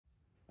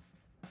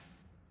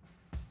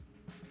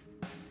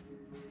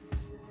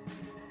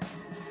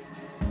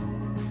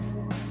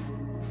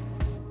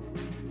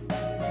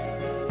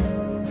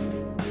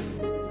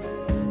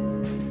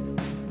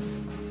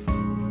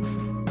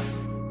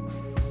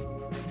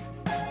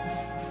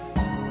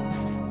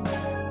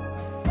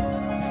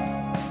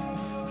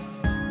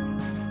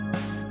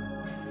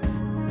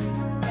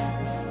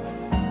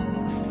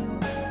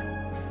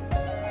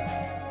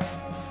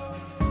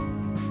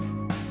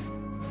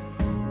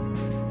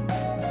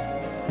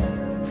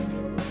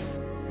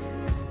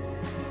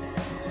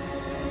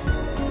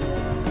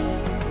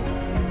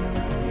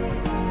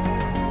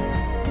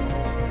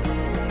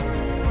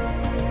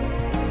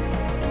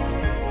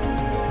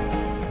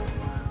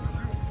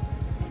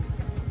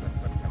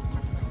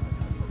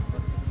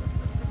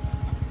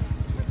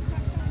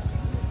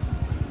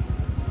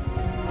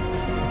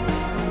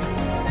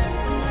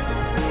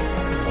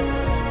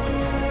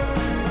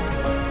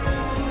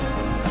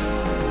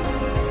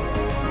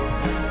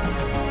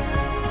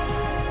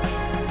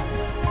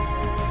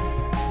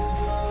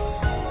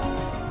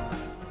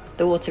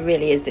The water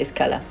really is this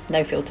colour,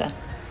 no filter.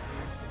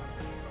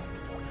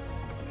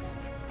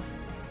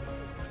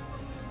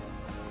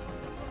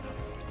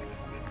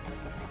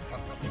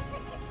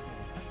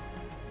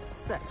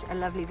 Such a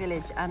lovely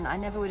village, and I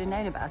never would have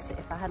known about it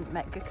if I hadn't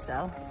met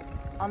Güksel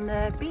on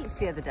the beach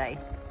the other day.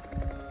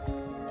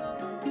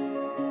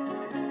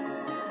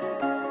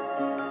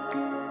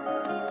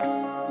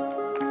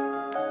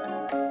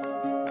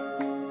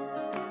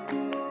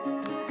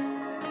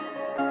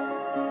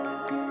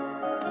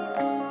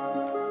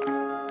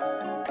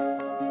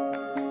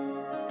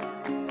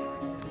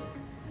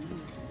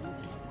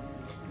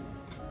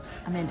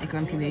 I'm in a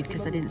grumpy mood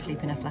because I didn't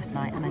sleep enough last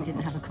night and I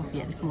didn't have a coffee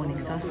yet this morning,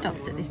 so I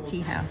stopped at this tea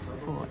house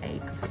for a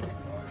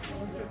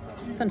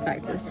coffee. Fun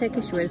fact, the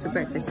Turkish word for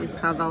breakfast is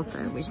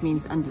kahvaltı, which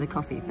means under the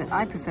coffee, but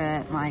I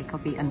prefer my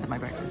coffee under my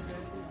breakfast.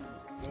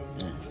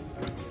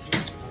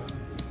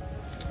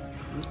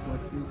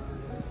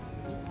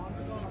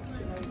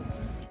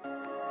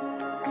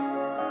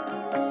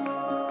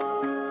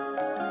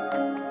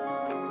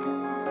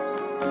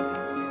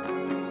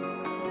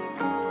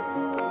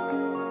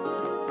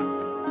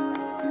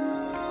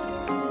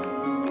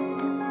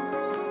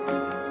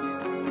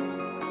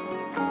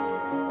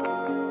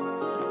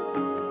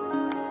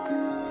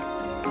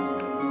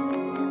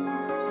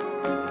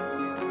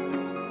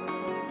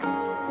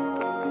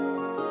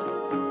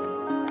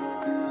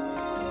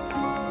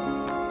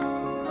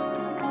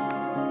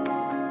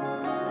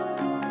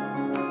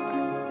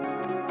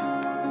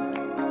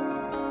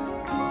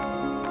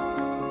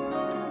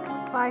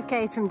 5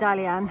 k's from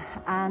Dalyan,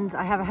 and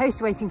I have a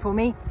host waiting for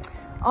me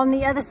on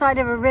the other side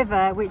of a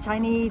river which I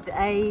need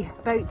a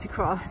boat to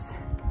cross,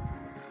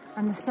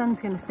 and the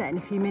sun's going to set in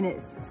a few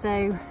minutes, so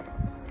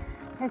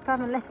I hope I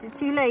haven't left it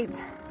too late.